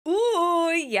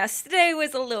Yesterday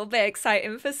was a little bit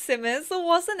exciting for Simmers,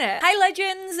 wasn't it? Hi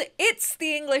legends, it's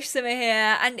the English Simmer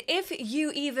here, and if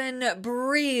you even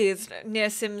breathed near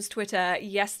Sims Twitter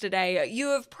yesterday, you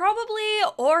have probably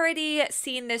already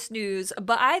seen this news,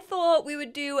 but I thought we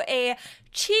would do a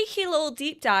cheeky little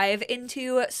deep dive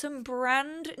into some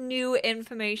brand new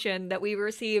information that we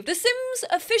received. The Sims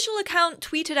official account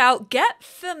tweeted out, "Get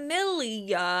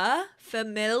familiar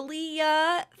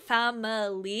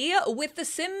with The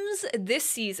Sims this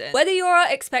season. Whether you're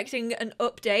expecting an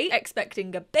update,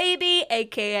 expecting a baby,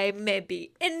 aka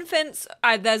maybe infants,"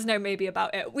 there's no maybe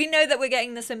about it. We know that we're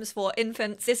getting The Sims 4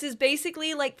 infants. This is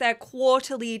basically like their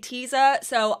quarterly teaser,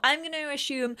 so I'm going to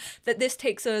assume that this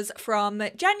takes us from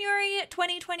January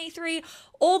 2023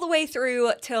 all the way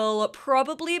through till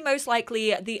probably most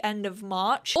likely the end of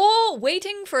March, or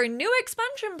waiting for a new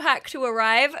expansion pack to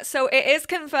arrive. So it is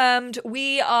confirmed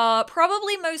we are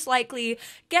probably most likely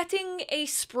getting a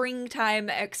springtime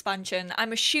expansion.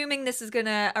 I'm assuming this is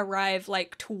gonna arrive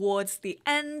like towards the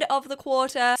end of the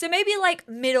quarter, so maybe like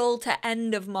middle to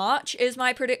end of March is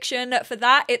my prediction for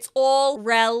that. It's all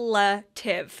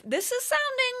relative. This is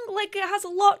sounding like it has a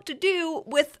lot to do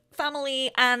with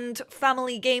family and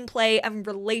family gameplay and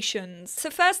relations. So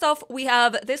first off, we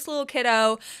have this little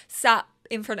kiddo sat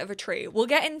in front of a tree. We'll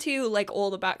get into like all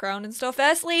the background and stuff.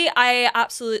 Firstly, I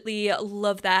absolutely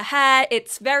love their hair.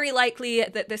 It's very likely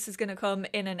that this is going to come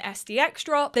in an SDX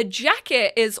drop. The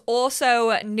jacket is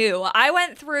also new. I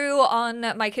went through on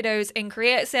my kiddos in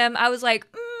Create Sim. I was like,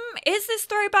 is this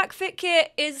throwback fit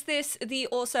kit? Is this the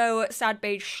also sad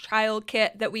beige child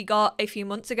kit that we got a few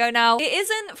months ago now? It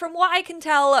isn't, from what I can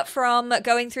tell from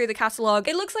going through the catalog.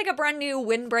 It looks like a brand new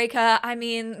windbreaker. I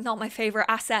mean, not my favorite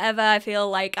asset ever. I feel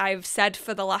like I've said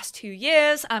for the last 2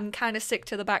 years, I'm kind of sick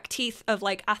to the back teeth of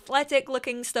like athletic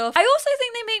looking stuff. I also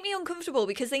think they make me uncomfortable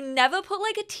because they never put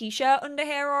like a t-shirt under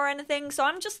here or anything. So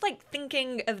I'm just like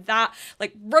thinking of that,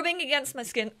 like rubbing against my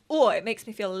skin. Oh, it makes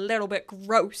me feel a little bit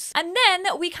gross. And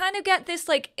then we kind of get this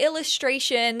like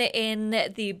illustration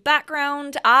in the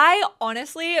background. I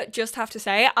honestly just have to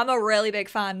say, I'm a really big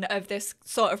fan of this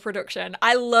sort of production.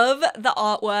 I love the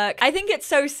artwork. I think it's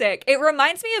so sick. It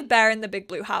reminds me of Bear in the Big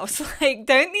Blue House. Like,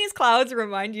 don't these clouds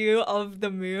remind you of the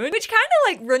moon? Which kind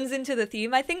of like runs into the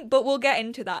theme, I think, but we'll get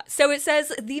into that. So it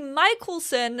says the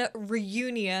Michelson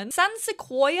reunion, San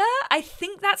Sequoia, I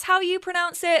think that's how you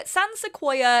pronounce it, San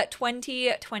Sequoia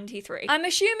 2023. I'm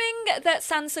assuming that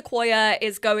San Sequoia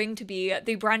is going to be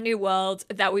the brand new world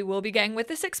that we will be getting with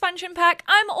this expansion pack.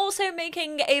 I'm also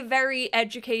making a very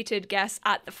educated guess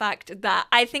at the fact that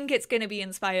I think it's going to be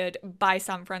inspired by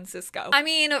San Francisco. I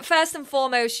mean, first and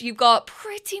foremost, you've got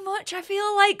pretty much, I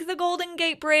feel like, the Golden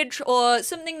Gate Bridge or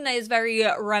something that is very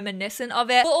reminiscent of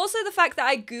it, but also the fact that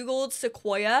I googled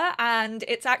sequoia and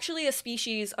it's actually a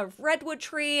species of redwood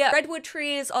tree. Redwood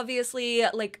trees obviously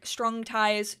like strong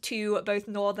ties to both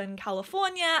Northern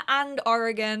California and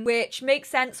Oregon, which makes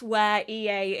sense where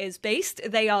EA is based.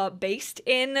 They are based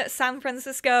in San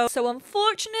Francisco. So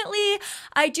unfortunately,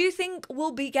 I do think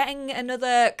we'll be getting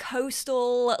another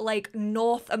coastal, like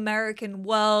North American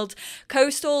world.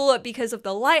 Coastal because of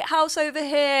the lighthouse over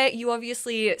here. You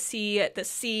obviously see the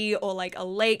sea or like a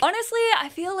lake. Honestly, I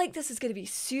feel like this is going to be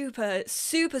super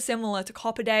similar to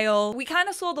Copperdale. We kind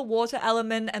of saw the water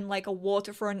element and like a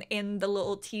waterfront in the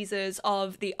little teasers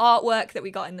of the artwork that we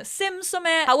got in the Sims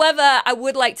Summit. However, I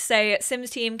would like to say, Sims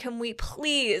team, can we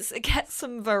please get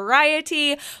some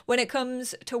variety when it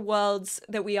comes to worlds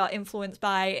that we are influenced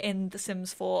by in The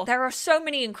Sims 4? There are so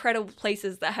many incredible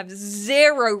places that have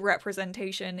zero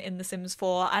representation in The Sims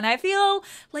 4, and I feel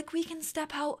like we can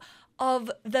step out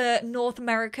of the North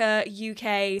America,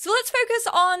 UK. So let's focus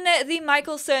on the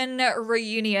Michelson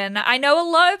reunion. I know a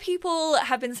lot of people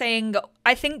have been saying,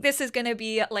 I think this is going to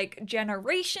be like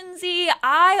Generation Z.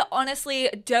 I honestly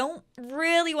don't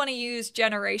really want to use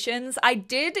Generations. I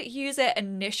did use it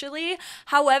initially.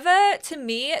 However, to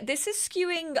me, this is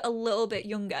skewing a little bit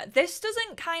younger. This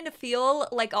doesn't kind of feel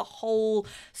like a whole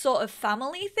sort of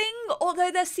family thing, although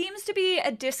there seems to be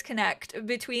a disconnect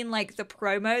between like the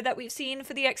promo that we've seen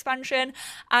for the expansion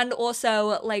and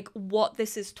also like what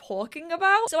this is talking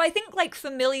about. So I think like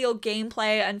familial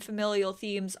gameplay and familial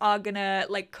themes are gonna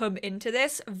like come into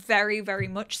this very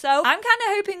much so. I'm kind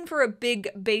of hoping for a big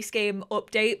base game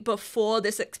update before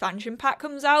this expansion pack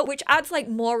comes out, which adds like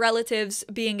more relatives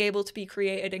being able to be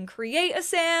created in Create a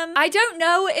Sim. I don't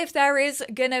know if there is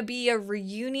gonna be a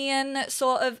reunion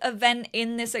sort of event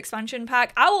in this expansion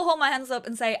pack. I will hold my hands up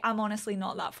and say I'm honestly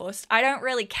not that fussed. I don't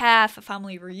really care for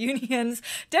family reunions.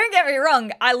 Don't get get me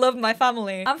wrong, I love my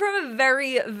family. I'm from a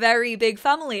very, very big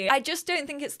family. I just don't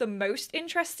think it's the most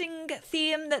interesting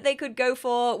theme that they could go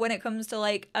for when it comes to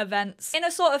like events. In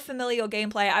a sort of familial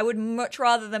gameplay, I would much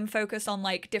rather them focus on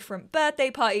like different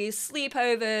birthday parties,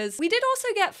 sleepovers. We did also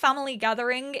get family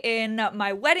gathering in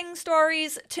my wedding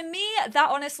stories. To me, that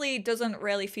honestly doesn't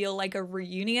really feel like a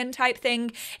reunion type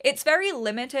thing. It's very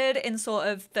limited in sort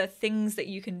of the things that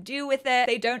you can do with it.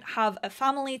 They don't have a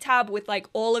family tab with like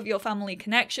all of your family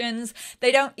connections.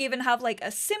 They don't even have like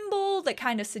a symbol that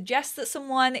kind of suggests that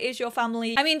someone is your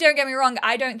family. I mean, don't get me wrong,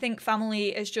 I don't think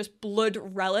family is just blood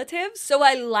relatives, so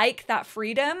I like that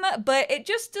freedom, but it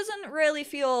just doesn't really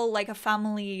feel like a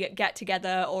family get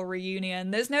together or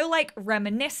reunion. There's no like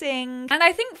reminiscing, and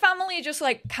I think family just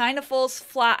like kind of falls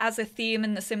flat as a theme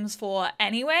in The Sims 4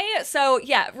 anyway. So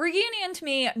yeah, reunion to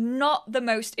me, not the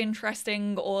most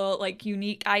interesting or like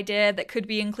unique idea that could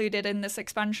be included in this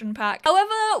expansion pack.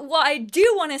 However, what I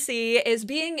do want to see is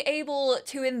being able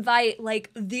to invite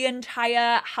like the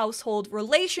entire household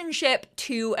relationship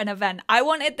to an event. I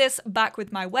wanted this back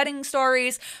with my wedding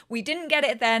stories. We didn't get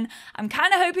it then. I'm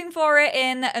kind of hoping for it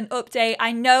in an update.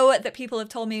 I know that people have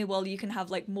told me, well, you can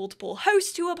have like multiple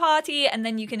hosts to a party and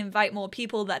then you can invite more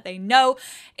people that they know.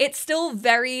 It's still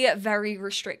very, very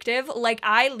restrictive. Like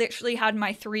I literally had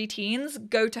my 3 teens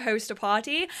go to host a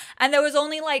party and there was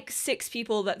only like 6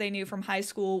 people that they knew from high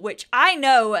school, which I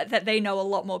know that they know a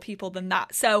lot more people than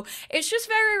that. So it's just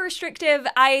very restrictive.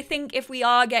 I think if we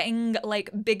are getting like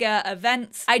bigger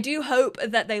events, I do hope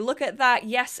that they look at that.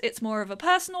 Yes, it's more of a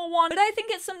personal one, but I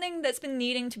think it's something that's been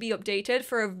needing to be updated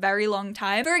for a very long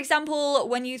time. For example,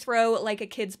 when you throw like a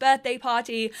kid's birthday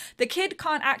party, the kid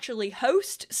can't actually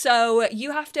host, so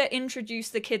you have to introduce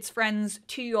the kid's friends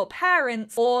to your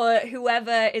parents or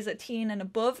whoever is a teen and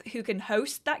above who can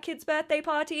host that kid's birthday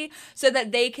party so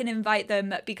that they can invite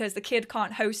them because the kid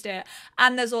can't host it.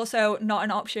 And there's also not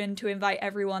an option to invite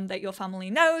everyone that your family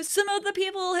knows. Some other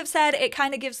people have said it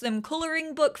kind of gives them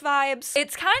coloring book vibes.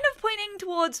 It's kind of pointing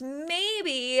towards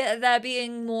maybe there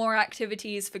being more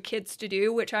activities for kids to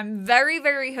do, which I'm very,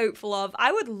 very hopeful of.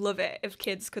 I would love it if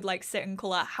kids could like sit and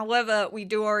color. However, we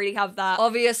do already have that,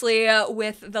 obviously,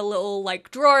 with the little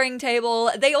like drawing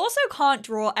table. They also can't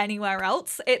draw anywhere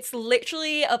else. It's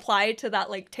literally applied to that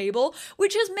like table,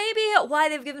 which is maybe why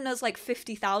they've given us like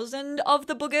 50,000 of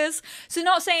the boogers. So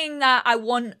not saying that I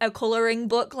want a coloring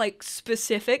book like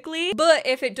specifically, but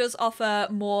if it does offer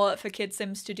more for Kid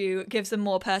Sims to do, gives them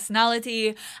more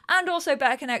personality and also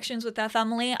better connections with their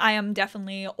family, I am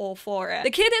definitely all for it.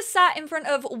 The kid is sat in front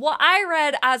of what I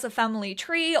read as a family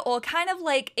tree, or kind of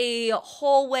like a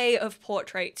hallway of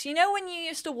portraits. You know when you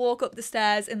used to walk up the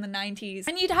stairs in the 90s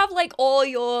and you'd have like all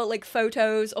your like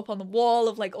photos up on the wall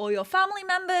of like all your family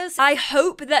members? I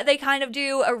hope that they kind of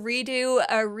do a redo,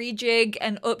 a rejig,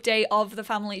 an update of the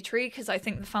family tree, because I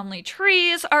think the family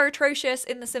trees are atrocious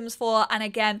in The Sims 4, and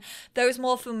again, those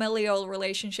more familial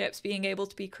relationships being able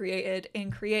to be created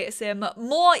in Create a Sim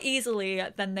more easily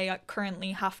than they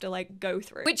currently have to like go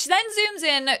through. Which then zooms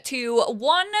in to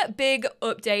one big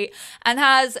update and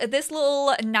has this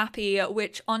little nappy,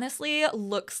 which honestly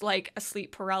looks like a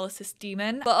sleep paralysis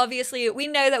demon. But obviously we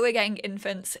know that we're getting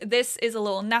infants. This is a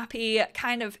little nappy,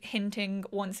 kind of hinting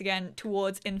once again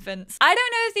towards infants. I don't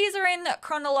know if these are in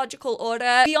chronological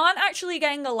order. We aren't actually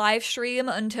getting a live stream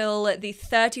until the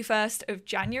 31st of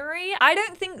January. I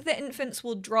don't think the infants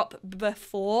will drop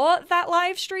before that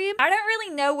live stream. I don't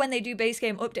really know when they do base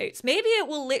game updates. Maybe it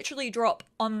will literally drop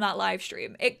on that live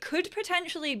stream. It could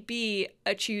potentially be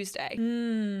a Tuesday.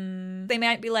 They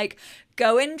might be like,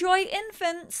 go enjoy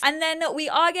infants. And then we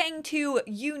are getting 2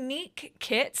 unique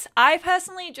kits. I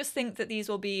personally just think that these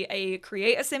will be a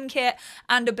Create a Sim kit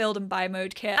and a Build and Buy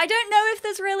mode kit. I don't know if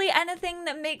there's really anything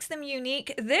that makes them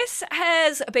unique. This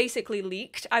has basically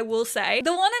leaked, I will say.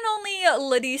 The one and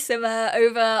only EnglishSimmer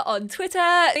over on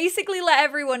Twitter basically let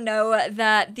everyone know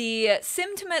that the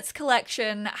Simtimates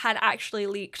collection had actually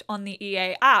leaked on the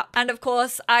EA app. And of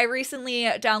course, I recently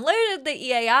downloaded the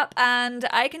EA app and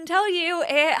I can tell you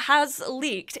it has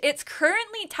leaked. It's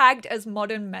currently tagged as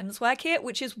modern menswear kit,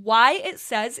 which is why it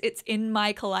says it's in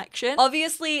my collection.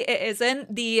 Obviously it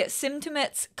isn't. The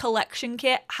Simtimates collection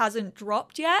kit hasn't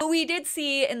dropped yet, but we did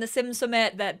see in the Sim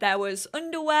Summit that there was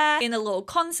underwear in a little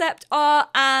concept art,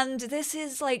 and this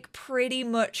is like pretty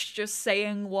much just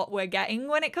saying what we're getting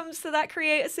when it comes to that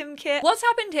Create a Sim kit. What's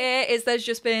happened here is there's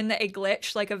just been a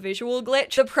glitch, like a visual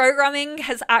glitch. The programming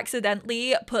has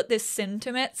accidentally put this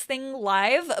Simtimates thing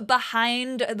live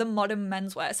behind the modern custom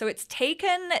menswear. So it's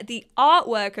taken the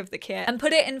artwork of the kit and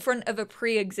put it in front of a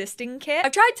pre-existing kit.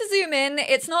 I've tried to zoom in.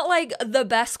 It's not like the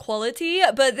best quality,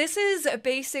 but this is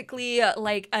basically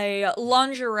like a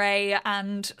lingerie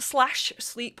and slash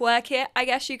sleepwear kit, I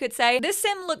guess you could say. This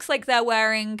sim looks like they're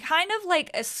wearing kind of like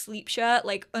a sleep shirt,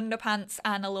 like underpants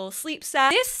and a little sleep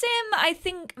set. This sim, I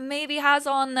think, maybe has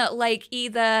on like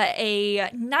either a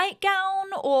nightgown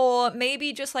or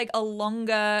maybe just like a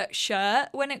longer shirt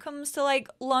when it comes to like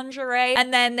lingerie.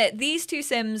 And then these two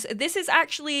sims, this is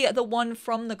actually the one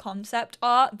from the concept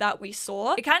art that we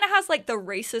saw. It kind of has like the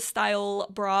racer style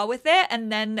bra with it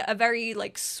and then a very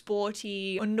like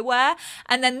sporty underwear.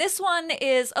 And then this one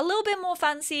is a little bit more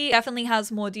fancy, definitely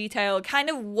has more detail, kind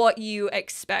of what you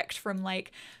expect from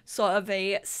like sort of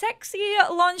a sexy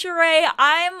lingerie.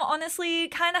 I'm honestly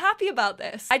kind of happy about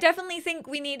this. I definitely think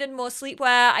we needed more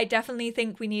sleepwear. I definitely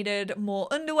think we needed more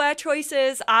underwear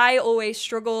choices. I always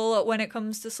struggle when it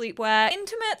comes to sleepwear.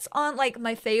 Intimates aren't like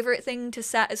my favorite thing to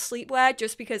set as sleepwear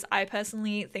just because I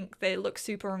personally think they look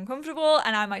super uncomfortable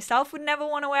and I myself would never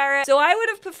want to wear it. So I would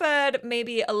have preferred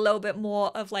maybe a little bit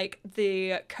more of like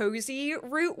the cozy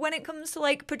route when it comes to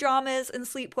like pajamas and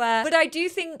sleepwear. But I do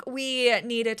think we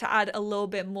needed to add a little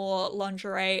bit more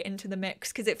lingerie into the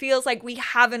mix because it feels like we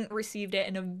haven't received it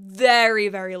in a very,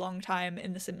 very long time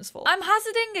in The Sims 4. I'm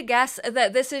hazarding a guess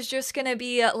that this is just gonna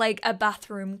be like a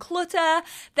bathroom clutter.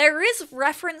 There is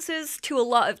references to a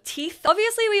lot of teeth.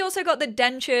 Obviously, we also got the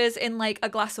dentures in like a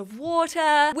glass of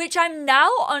water, which I'm now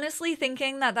honestly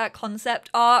thinking that that concept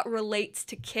art relates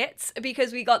to kits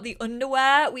because we got the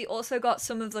underwear. We also got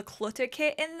some of the clutter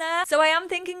kit in there. So I am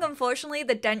thinking, unfortunately,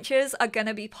 the dentures are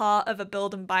gonna be part of a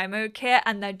build and buy mode kit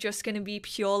and they're just going to be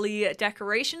purely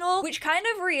decorational, which kind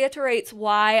of reiterates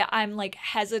why I'm like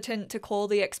hesitant to call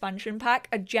the expansion pack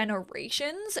a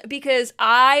Generations, because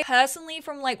I personally,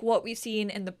 from like what we've seen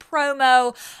in the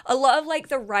promo, a lot of like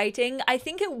the writing, I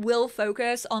think it will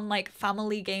focus on like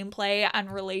family gameplay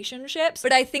and relationships,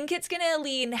 but I think it's going to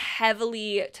lean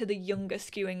heavily to the younger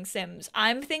skewing Sims.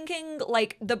 I'm thinking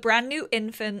like the brand new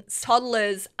infants,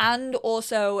 toddlers, and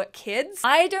also kids.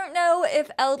 I don't know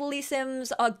if elderly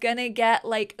Sims are gonna get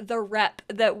like the rep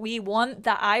that we want,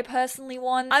 that I personally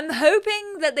want. I'm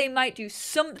hoping that they might do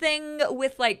something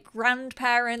with like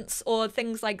grandparents or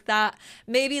things like that.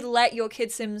 Maybe let your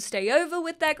kid Sims stay over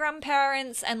with their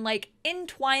grandparents and like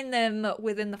entwine them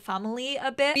within the family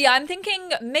a bit. But yeah, I'm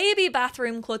thinking maybe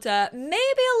bathroom clutter, maybe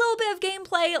a little bit of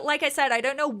gameplay. Like I said, I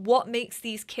don't know what makes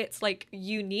these kits like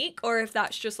unique or if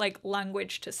that's just like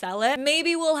language to sell it.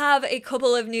 Maybe we'll have a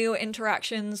couple of new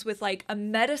interactions with like a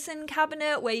medicine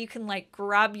cabinet where you can like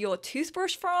grab your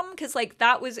toothbrush from, because like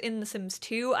that was in The Sims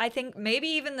 2, I think, maybe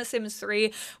even The Sims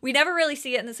 3. We never really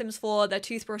see it in The Sims 4. The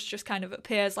toothbrush just kind of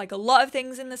appears like a lot of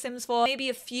things in The Sims 4. Maybe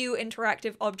a few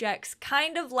interactive objects,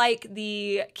 kind of like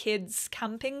the kids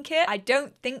camping kit. I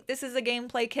don't think this is a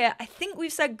gameplay kit. I think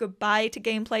we've said goodbye to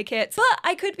gameplay kits, but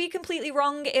I could be completely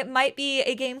wrong. It might be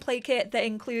a gameplay kit that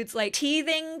includes like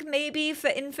teething maybe for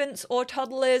infants or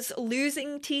toddlers,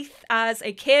 losing teeth as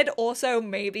a kid, also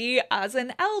maybe as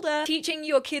an elder, teaching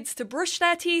your kids to brush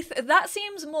their teeth. That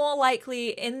seems more likely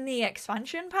in the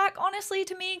expansion pack, honestly,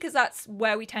 to me, because that's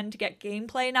where we tend to get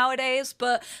gameplay nowadays.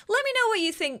 But let me know what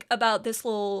you think about this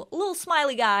little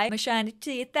smiley guy. My shiny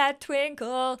teeth that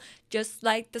twinkle just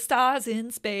like the stars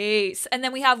in space. And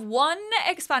then we have one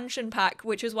expansion pack,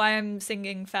 which is why I'm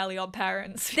singing Fairly Odd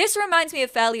Parents. This reminds me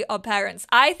of Fairly Odd Parents.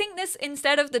 I think this,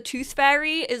 instead of the Tooth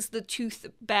Fairy, is the Tooth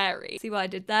Berry. See what I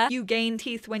did there? You gain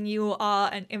teeth when you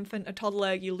are an infant, a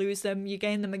toddler, you lose them, you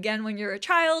gain them again when you're a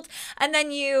child, and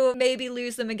then you maybe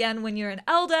lose them again when you're an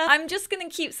elder. I'm just gonna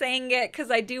keep saying it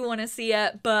because I do want to see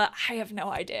it, but I have no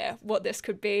idea what this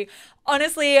could be.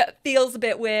 Honestly, it feels a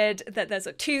bit weird that there's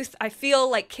a tooth. I feel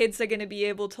like kids are gonna be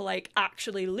able to like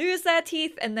actually lose their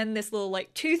teeth, and then this little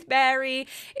like tooth berry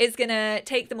is gonna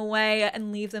take them away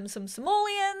and leave them some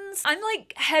simoleons. I'm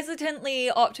like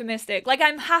hesitantly optimistic. Like,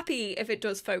 I'm happy if it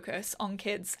does focus on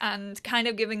kids and kind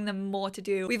of giving them more to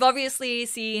do. We've obviously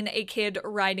seen a kid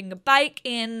riding a bike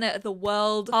in the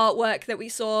world artwork that we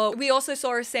saw. We also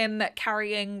saw a sim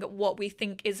carrying what we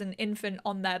think is an infant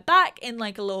on their back in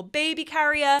like a little baby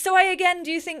carrier. So I again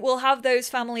do think we'll have those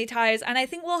family ties, and I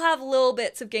think we'll have little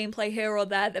bits of gameplay here or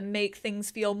there that make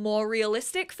things feel more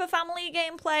realistic for family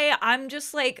gameplay. I'm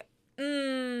just like,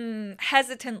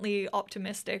 hesitantly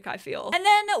optimistic, I feel. And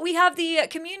then we have the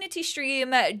community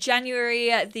stream January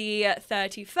the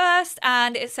 31st,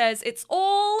 and it says it's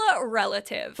all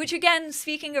relative, which again,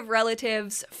 speaking of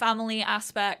relatives, family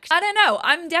aspect, I don't know,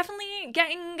 I'm definitely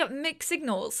getting mixed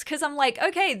signals, because I'm like,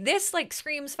 okay, this like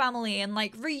screams family, and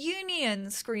like reunion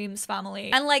screams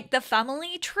family, and like the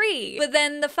family tree, but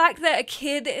then the fact that a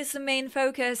kid is the main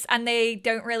focus and they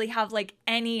don't really have like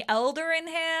any elder in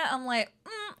here, I'm like,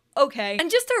 okay. And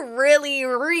just to really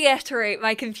reiterate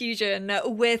my confusion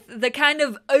with the kind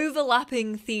of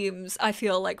overlapping themes I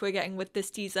feel like we're getting with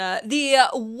this teaser, the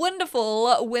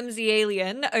wonderful Whimsy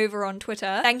Alien over on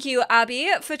Twitter, thank you Abby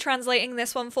for translating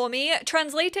this one for me,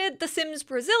 translated the Sims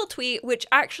Brazil tweet, which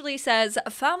actually says,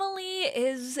 family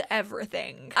is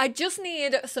everything. I just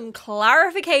need some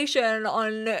clarification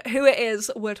on who it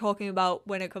is we're talking about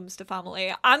when it comes to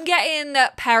family. I'm getting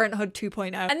Parenthood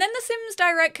 2.0. And then the Sims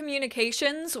Direct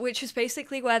Communications, which is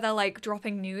basically where they're like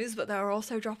dropping news, but they're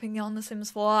also dropping it on The Sims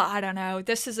 4. I don't know.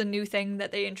 This is a new thing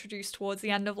that they introduced towards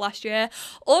the end of last year.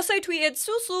 Also tweeted,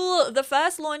 Susul, the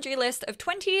first laundry list of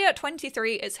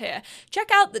 2023 is here. Check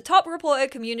out the top reported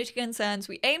community concerns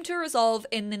we aim to resolve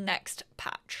in the next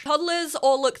patch. Toddlers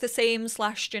all look the same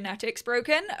 / genetics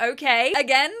broken. Okay.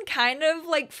 Again, kind of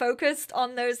like focused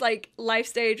on those like life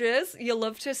stages. You'll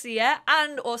love to see it.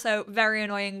 And also very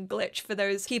annoying glitch for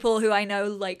those people who I know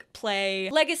like play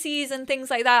Legacies and things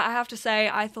like that. I have to say,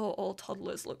 I thought all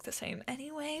toddlers look the same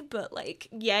anyway, but like,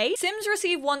 yay. Sims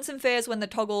receive wants and fears when the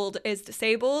toggled is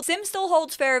disabled. Sims still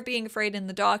holds fear of being afraid in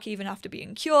the dark even after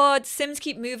being cured. Sims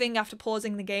keep moving after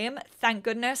pausing the game. Thank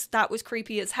goodness, that was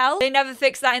creepy as hell. They never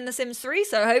fixed that in The Sims 3,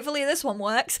 so hopefully this one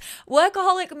works.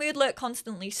 Workaholic moodlet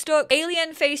constantly stuck.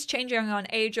 Alien face changing on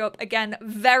age up. Again,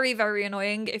 very, very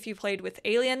annoying if you played with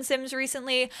Alien Sims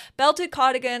recently. Belted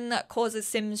cardigan causes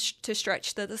Sims to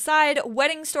stretch to the side.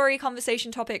 Wedding story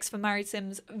conversation topics for married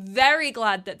Sims. Very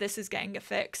glad that this is getting a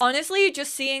fix. Honestly,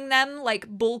 just seeing them like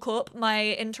bulk up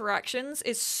my interactions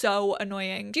is so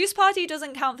annoying. Juice party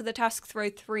doesn't count for the task throw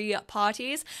 3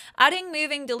 parties. Adding,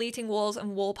 moving, deleting walls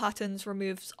and wall patterns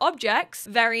removes objects.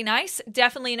 Very nice.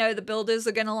 Definitely know the builders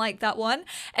are gonna like that one.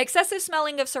 Excessive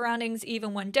smelling of surroundings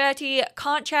even when dirty.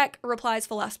 Can't check replies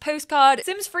for last postcard.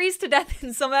 Sims freeze to death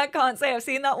in summer. Can't say I've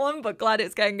seen that one, but glad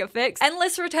it's getting a fix.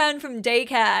 Endless return from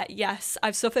daycare. Yes,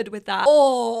 I've suffered with that.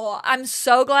 Oh, I'm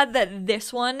so glad that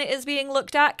this one is being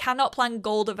looked at. Cannot plan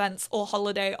gold events or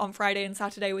holiday on Friday and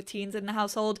Saturday with teens in the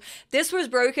household. This was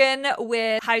broken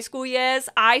with high school years.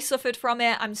 I suffered from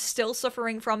it. I'm still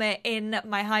suffering from it in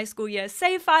my high school years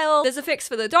save file. There's a fix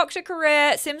for the doctor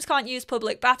career. Sims can't use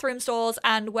public bathroom stalls,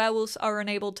 and werewolves are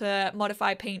unable to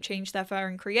modify, paint, change their fur,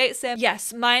 and create sim.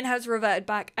 Yes, mine has reverted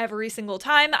back every single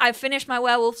time. I've finished my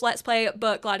werewolf let's play,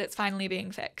 but glad it's finally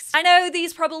being fixed. I know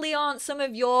these probably aren't some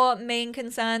of your main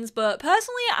concerns, but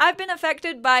personally I've been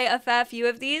affected by a fair few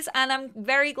of these, and I'm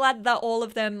very glad that all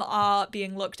of them are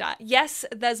being looked at. Yes,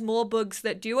 there's more bugs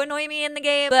that do annoy me in the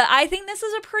game, but I think this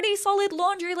is a pretty solid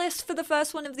laundry list for the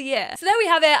first one of the year. So there we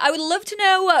have it. I would love to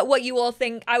know what you all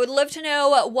think. I would love to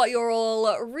know what you're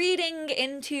all reading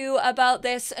into about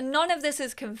this. None of this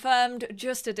is confirmed,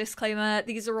 just a disclaimer.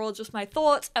 These are all just my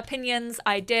thoughts, opinions,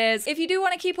 ideas. If you do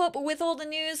want to keep up with all the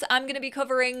news, I'm going to be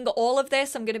covering all of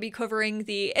this. I'm going to be covering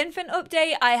the infant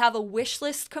update. I have a wish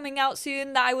list coming out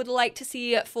soon that I would like to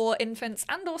see for infants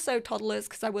and also toddlers,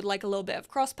 because I would like a little bit of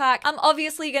cross pack. I'm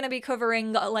obviously going to be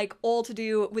covering like all to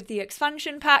do with the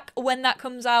expansion pack when that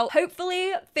comes out.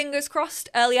 Hopefully, fingers crossed,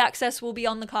 early access will be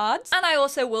on the cards, and I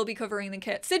also will be covering the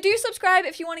kits. So do subscribe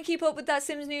if you want to keep up with that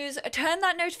Sims news. Turn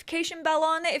that notification bell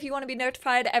on if you want to be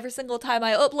notified every single time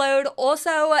I upload.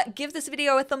 Also, give this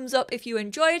video a thumbs up if you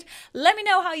enjoyed. Let me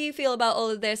know how you feel about all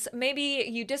of this. Maybe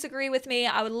you disagree with me.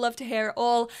 I would love to hear it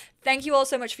all. Thank you all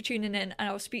so much for tuning in, and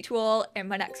I will speak to you all in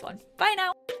my next one. Bye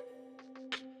now.